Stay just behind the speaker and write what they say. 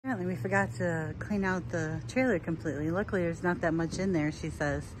Apparently we forgot to clean out the trailer completely. Luckily there's not that much in there, she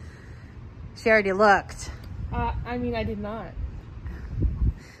says. She already looked. I mean, I did not.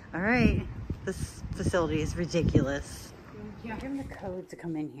 All right. This facility is ridiculous. Yeah, give them the code to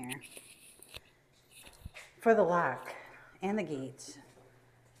come in here. For the lock and the gate.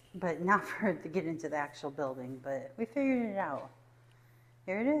 But not for to get into the actual building. But we figured it out.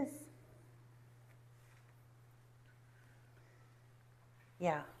 Here it is.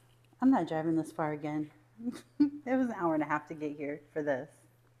 Yeah. I'm not driving this far again. It was an hour and a half to get here for this.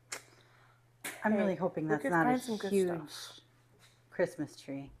 I'm really hoping that's not a huge Christmas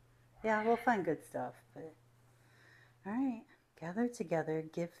tree. Yeah, we'll find good stuff. But all right. Gather together,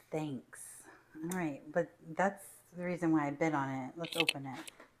 give thanks. All right. But that's the reason why I bid on it. Let's open it.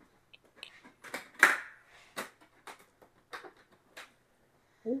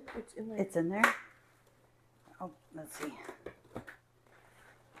 Oh, it's in there. It's in there? Oh, let's see.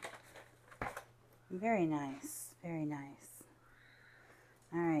 Very nice. Very nice.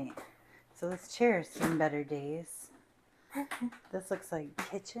 All right. So this chair's seen better days. This looks like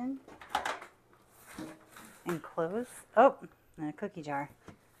kitchen and clothes. Oh, and a cookie jar.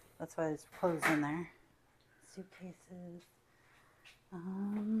 That's why there's clothes in there. Suitcases.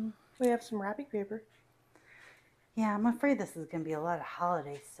 We have some wrapping paper. Yeah, I'm afraid this is going to be a lot of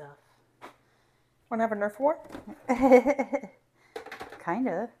holiday stuff. Want to have a Nerf war? Kind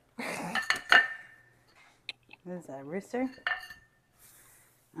of. What is that, a rooster?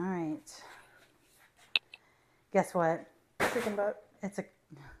 All right. Guess what? Chicken butt. It's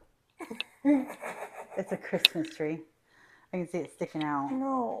a Christmas tree. I can see it sticking out.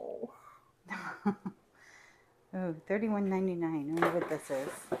 No. Oh, $31.99. I wonder what this is.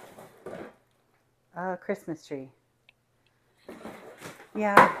 Christmas tree.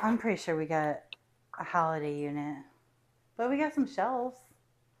 Yeah, I'm pretty sure we got a holiday unit. But we got some shelves.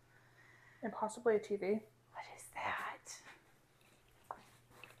 And possibly a TV. What is that?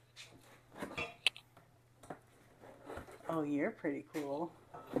 Oh, you're pretty cool.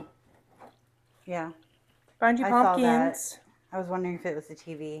 Yeah. Find you pumpkins. I was wondering if it was a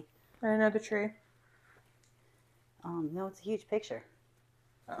TV. And another tree. No, it's a huge picture.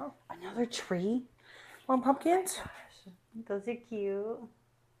 Oh. Another tree? Want pumpkins? Gosh, those are cute.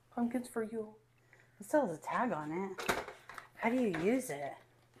 Pumpkins for you. It still has a tag on it. How do you use it?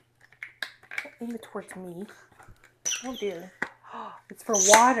 Aim it towards me. Oh dear. It's for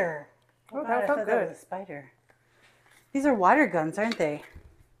water. Oh, God, that I felt thought good. that was a spider. These are water guns, aren't they?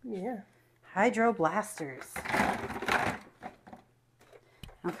 Yeah. Hydro blasters.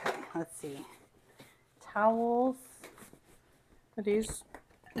 Okay, let's see. Towels. Are these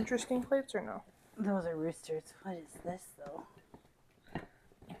interesting plates or no? Those are roosters. What is this though?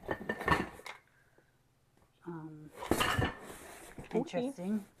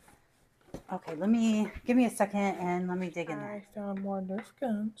 Interesting. Okay, give me a second and let me dig in there. I found more Nerf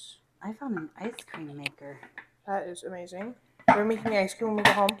guns. I found an ice cream maker. That is amazing. We're making ice cream when we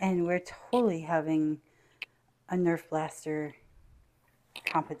go home. And we're totally having a Nerf blaster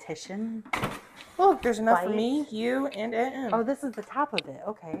competition. Look, there's enough for me, you, and Aunt. Oh, this is the top of it.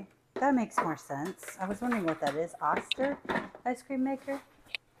 Okay. That makes more sense. I was wondering what that is. Oster ice cream maker.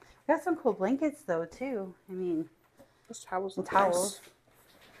 We got some cool blankets though too. I mean, those towels. And towels.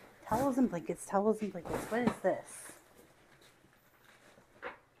 Nice. Towels and blankets. Towels and blankets. What is this?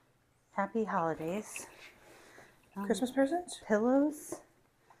 Happy holidays. Christmas presents? Pillows.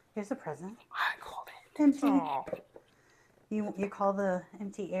 Here's a present. I called it. Empty. Aww. You call the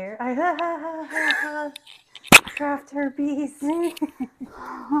empty air. Craft herpes.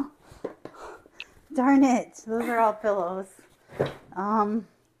 Darn it. Those are all pillows.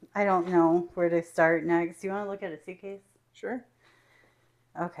 I don't know where to start next. Do you want to look at a suitcase? Sure.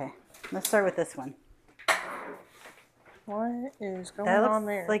 Okay. Let's start with this one. What is going on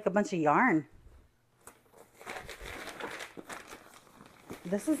there? That looks like a bunch of yarn.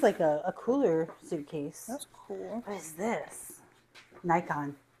 This is like a cooler suitcase. That's cool. What is this?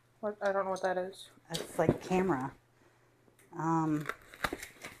 Nikon. What? I don't know what that is. It's like camera.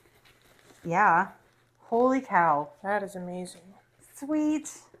 Yeah. Holy cow. That is amazing. Sweet.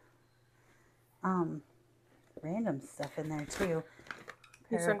 Random stuff in there too.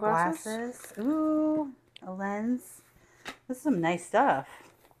 Pair of glasses. Ooh, a lens. This is some nice stuff.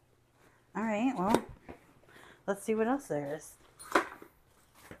 All right, well, let's see what else there is.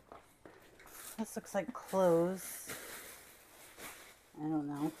 This looks like clothes. I don't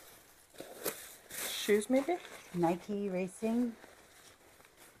know. Shoes, maybe? Nike racing.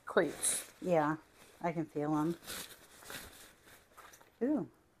 Cleats. Yeah, I can feel them. Ooh,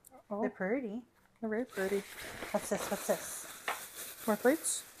 they're pretty. They're very pretty. What's this? What's this? More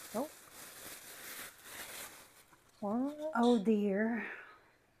plates? What? Oh dear.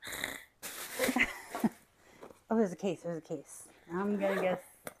 Oh, there's a case. There's a case. I'm gonna guess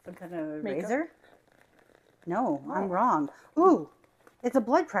some kind of Makeup? razor. No, I'm Oh. wrong. Ooh, it's a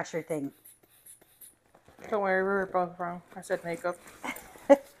blood pressure thing. Don't worry, we were both wrong. I said makeup.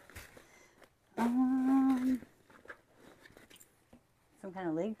 Some kind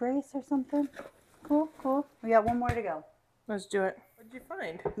of leg brace or something. Cool, cool. We got one more to go. Let's do it. What did you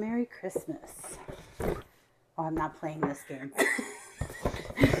find? Merry Christmas. Oh, I'm not playing this game.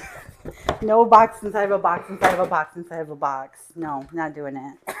 No box inside of a box inside of a box inside of a box. No, not doing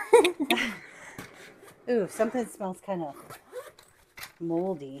it. Ooh, something smells kind of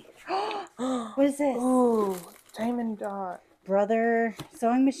moldy. What is this? Ooh, Diamond Dot. Brother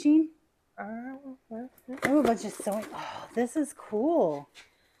sewing machine? Oh, Ooh, a bunch of sewing. Oh, this is cool.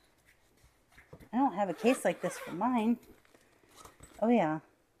 I don't have a case like this for mine. Oh, yeah.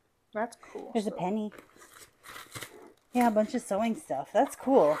 that's cool. There's a penny. Yeah, a bunch of sewing stuff. That's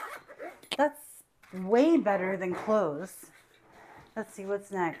cool. That's way better than clothes. Let's see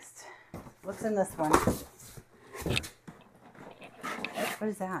what's next. What's in this one? What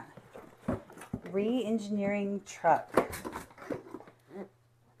is that? Re-engineering truck.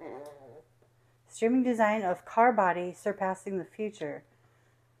 Streaming design of car body surpassing the future.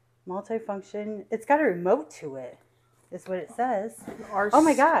 Multifunction. It's got a remote to it, is what it says. Oh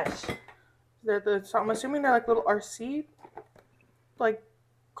my gosh. I'm assuming they're like little RC, like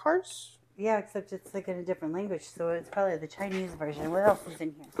cars. Yeah, except it's like in a different language, so it's probably the Chinese version. What else is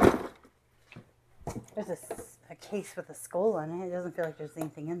in here? There's a case with a skull on it. It doesn't feel like there's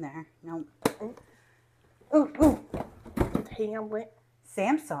anything in there. Nope. Ooh, ooh. Tablet.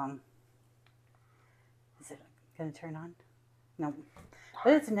 Samsung. Is it going to turn on? Nope.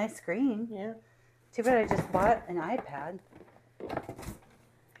 But it's a nice screen. Yeah. Too bad I just bought an iPad.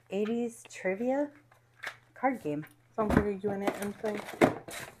 80s trivia card game. Sounds like a UNM thing.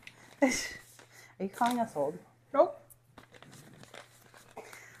 Are you calling us old? Nope.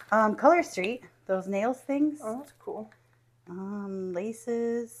 Color Street. Those nails things. Oh, that's cool.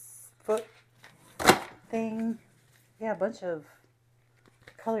 Laces. Foot thing. Yeah, a bunch of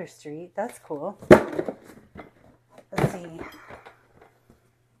Color Street. That's cool. Let's see.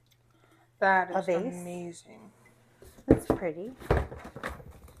 That is A vase? amazing. That's pretty.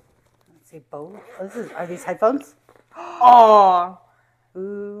 Let's see, both. Oh, are these headphones? Oh,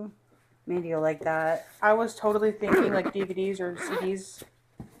 Ooh, Mandy will like that. I was totally thinking like DVDs or CDs.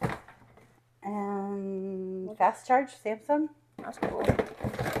 And fast charge, Samsung. That's cool.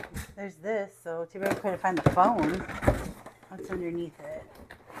 There's this, so too bad we couldn't find the phone. What's underneath it?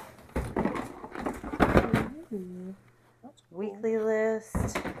 That's cool. Weekly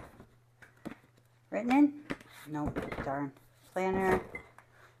list. Written in? Nope. Darn. Planner.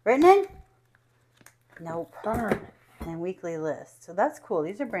 Written in? Nope. Darn. And weekly list. So that's cool.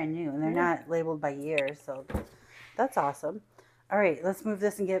 These are brand new and they're not labeled by year, so that's awesome. All right, let's move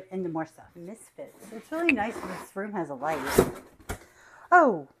this and get into more stuff. Misfits. It's really nice when this room has a light.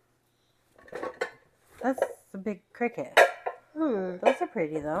 Oh, that's a big cricket. Ooh. Those are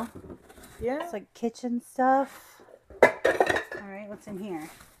pretty though. Yeah. It's like kitchen stuff. All right, what's in here?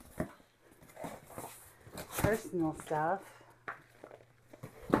 Personal stuff.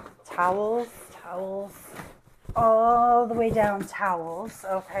 Towels. All the way down towels.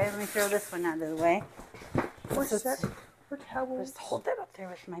 Okay, let me throw this one out of the way. We're towels. Just hold that up there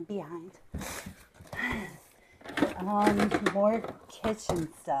with my behind. More kitchen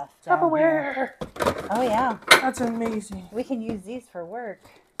stuff. down here. Tupperware. Oh yeah, That's amazing. we can use these for work.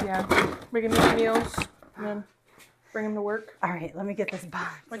 Yeah. We can make meals and then bring them to work. All right, let me get this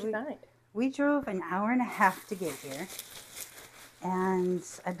box. What'd you find? We drove an hour and a half to get here, and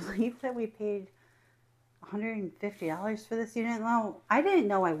I believe that we paid $150 for this unit. Well, I didn't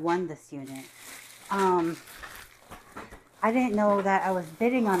know I won this unit. I didn't know that I was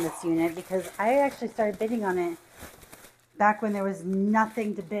bidding on this unit because I actually started bidding on it back when there was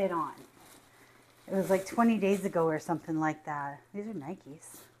nothing to bid on. It was like 20 days ago or something like that. These are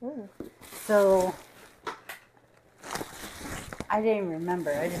Nikes. Mm. So I didn't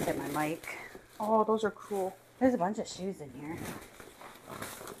remember. I just hit my mic. Oh, those are cool. There's a bunch of shoes in here.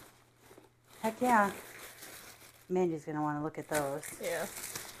 Heck yeah. Mandy's going to want to look at those. Yeah.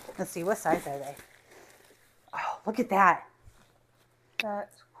 Let's see, what size are they? Oh, look at that.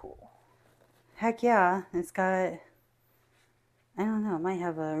 That's cool. Heck yeah. It's got, I don't know, it might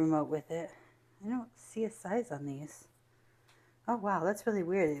have a remote with it. I don't see a size on these. Oh, wow, that's really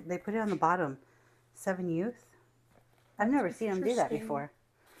weird. They put it on the bottom. 7 youth? I've never seen them do that Interesting. before.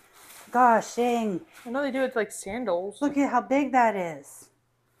 Gosh, dang. I know they do it like sandals. Look at how big that is.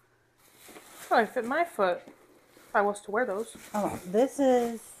 Probably fit my foot. If I was to wear those. Oh, this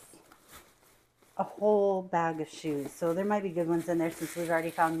is a whole bag of shoes. So there might be good ones in there since we've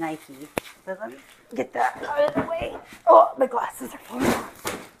already found Nike. But let me get that out of the way. Oh, my glasses are falling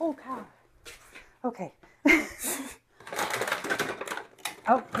off. Oh, cow. Okay.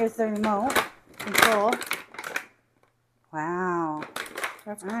 Oh, here's the remote control. Wow.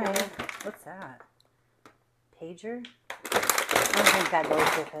 That's all cool. right. What's that? Pager? I don't think that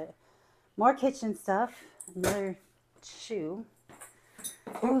goes with it. More kitchen stuff. Another shoe.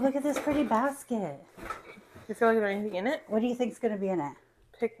 Oh, look at this pretty basket. You feel like there's anything in it? What do you think's going to be in it?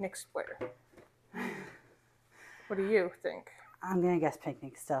 Picnic sweater. What do you think? I'm going to guess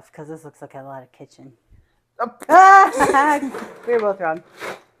picnic stuff because this looks like a lot of kitchen. Oh. We were both wrong.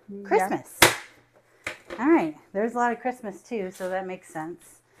 Christmas. Yeah. All right. There's a lot of Christmas too, so that makes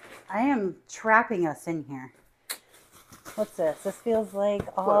sense. I am trapping us in here. What's this? This feels like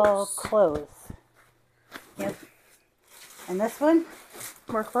all clothes. Yep. And this one?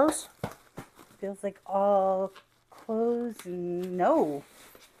 More clothes? Feels like all clothes. No.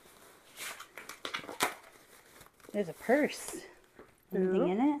 There's a purse. Anything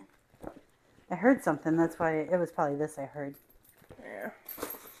in it? I heard something. That's why it was probably this I heard. Yeah.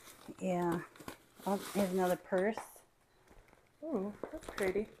 Yeah. Oh, here's another purse. Ooh, that's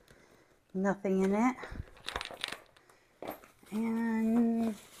pretty. Nothing in it.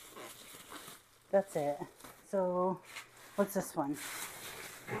 And that's it. So, what's this one?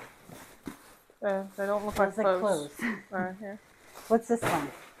 They don't look like clothes. Yeah. What's this one?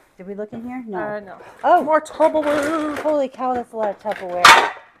 Did we look in here? No. No. Oh! More Tupperware! Holy cow, that's a lot of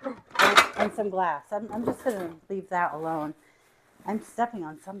Tupperware. And some glass. I'm just going to leave that alone. I'm stepping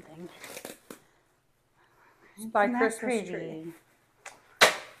on something. By Christmas tree.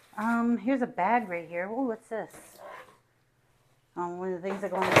 Here's a bag right here. Oh, what's this? One of the things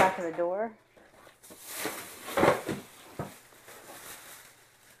that go on the back of the door.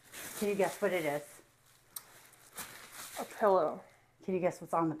 Can you guess what it is? A pillow. Can you guess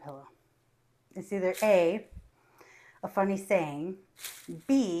what's on the pillow? It's either A, a funny saying,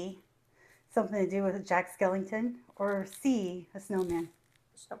 B, something to do with Jack Skellington, or C, a snowman.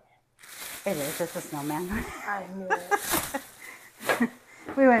 Snowman. It is. It's a snowman. I knew it.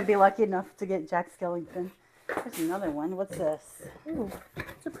 We wouldn't be lucky enough to get Jack Skellington. There's another one. What's this? Ooh,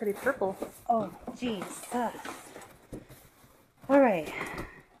 it's a pretty purple. Oh, geez. All right.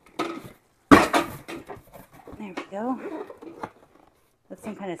 There we go. That's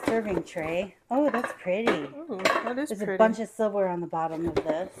some kind of serving tray. Oh, that's pretty. Ooh, that is There's pretty. a bunch of silverware on the bottom of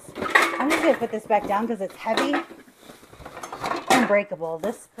this. I'm just going to put this back down because it's heavy and breakable.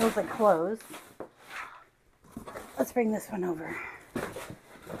 This feels like clothes. Let's bring this one over.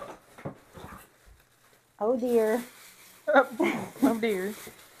 Oh, dear. Oh, dear.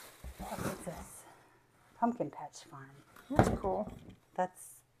 What's this? Pumpkin Patch Farm. That's cool.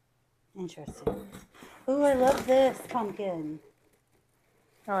 That's interesting. Ooh, I love this pumpkin.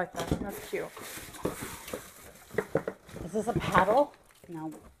 I like that. That's cute. Is this a paddle?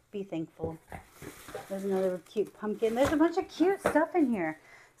 No, be thankful. There's another cute pumpkin. There's a bunch of cute stuff in here.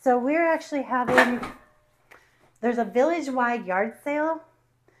 So we're actually having, there's a village-wide yard sale.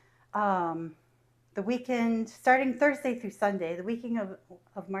 The weekend, starting Thursday through Sunday, the weekend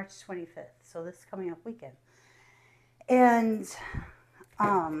of March 25th. So this coming up weekend. And,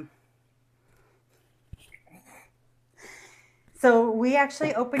 so we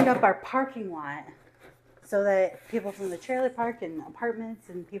actually opened up our parking lot so that people from the trailer park and apartments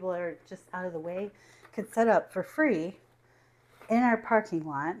and people that are just out of the way could set up for free in our parking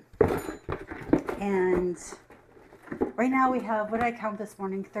lot. And right now we have, what did I count this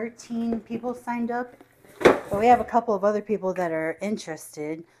morning? 13 people signed up. But we have a couple of other people that are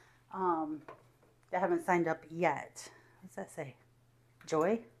interested that haven't signed up yet. What's that say?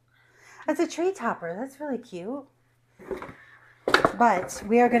 Joy? That's a tree topper. That's really cute. But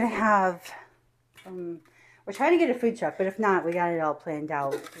we are going to have, we're trying to get a food truck, but if not, we got it all planned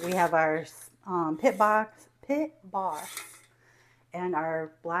out. We have our pit boss, and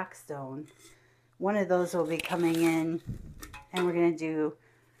our Blackstone. One of those will be coming in, and we're going to do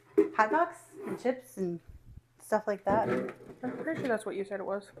hot dogs and chips and stuff like that. I'm pretty sure that's what you said it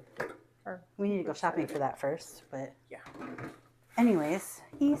was. We need to go shopping for that first, but yeah. Anyways,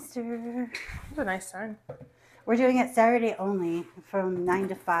 Easter. That's a nice sign. We're doing it Saturday only from 9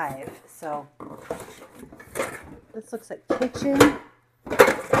 to 5. So this looks like kitchen.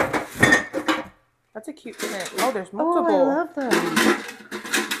 That's a cute thing. Oh, there's multiple. Oh, I love them.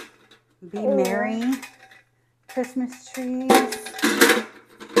 Be merry. Christmas trees.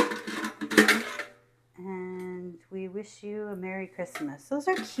 And we wish you a Merry Christmas. Those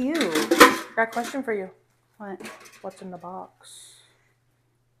are cute. Got a question for you. What? What's in the box?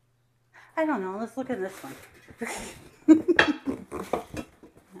 I don't know. Let's look at this one.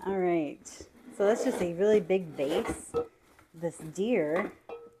 All right. So that's just a really big vase. This deer.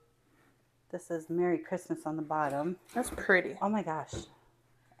 This says Merry Christmas on the bottom. That's pretty. Oh my gosh.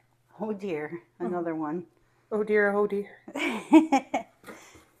 Oh dear. Another one. Oh dear, oh dear.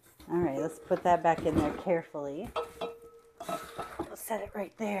 All right, let's put that back in there carefully. We'll set it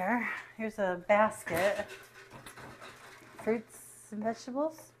right there. Here's a basket. Fruits and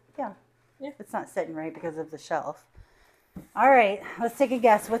vegetables? Yeah. It's not sitting right because of the shelf. All right, let's take a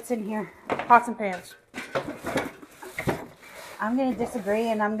guess. What's in here? Pots and pans. I'm going to disagree,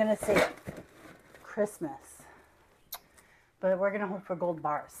 and I'm going to say Christmas. But we're going to hope for gold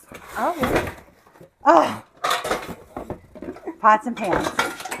bars. Oh, yeah. Oh! Pots and pans.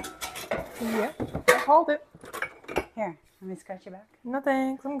 Yeah, I called it. Here, let me scratch your back. No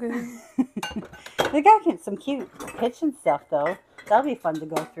thanks, I'm good. They got some cute kitchen stuff, though. That'll be fun to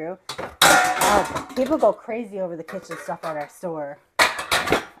go through. People go crazy over the kitchen stuff at our store.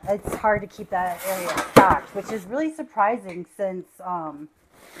 It's hard to keep that area stocked, which is really surprising since,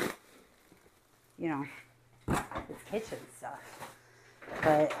 you know, it's kitchen stuff.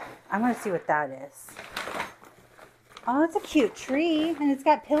 But I'm going to see what that is. Oh, it's a cute tree, and it's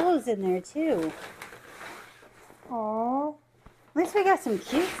got pillows in there, too. Aww. At least we got some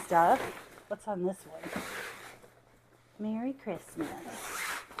cute stuff. What's on this one? Merry Christmas.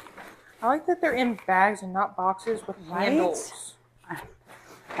 I like that they're in bags and not boxes with handles.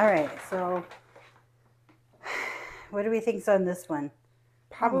 All right, so what do we think's on this one?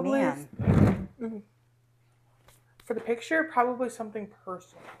 Probably, oh, man. For the picture, probably something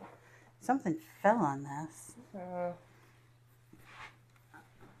personal. Something fell on this.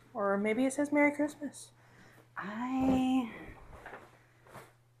 Or maybe it says Merry Christmas. I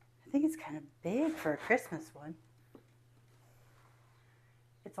think it's kind of big for a Christmas one.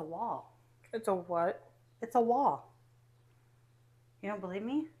 It's a wall. It's a what? It's a wall. You don't believe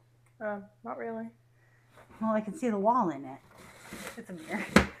me? Not really. Well, I can see the wall in it. It's a mirror.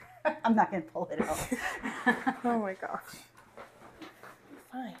 I'm not going to pull it out. Oh my gosh.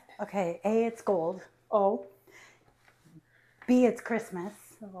 Fine. Okay, A, it's gold. Oh. B, it's Christmas.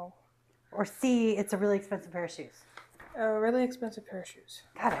 Oh. Or C, it's a really expensive pair of shoes. A really expensive pair of shoes.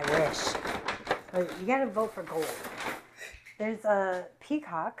 God, I wish. But you got to vote for gold. There's a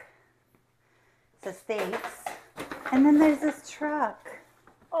peacock. It says thanks. And then there's this truck.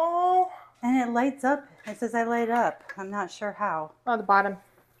 Oh. And it lights up. It says I light up. I'm not sure how. Oh, the bottom.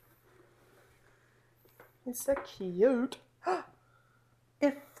 It's so cute.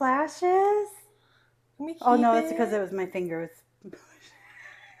 It flashes? Oh no, it's because it was my fingers.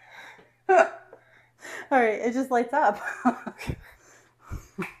 All right, it just lights up.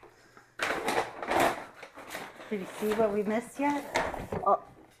 Did you see what we missed yet?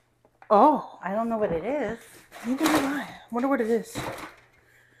 Oh. I don't know what it is. Neither do I. Wonder what it is.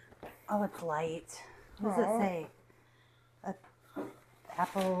 Oh, it's light. What does it say?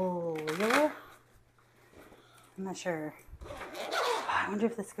 Apple Lila? I'm not sure. I wonder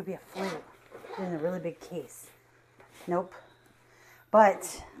if this could be a flute in a really big case. Nope.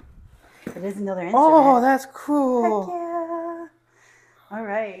 But it is another instrument. Oh, that's cool. Heck yeah. All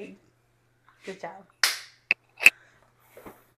right. Good job.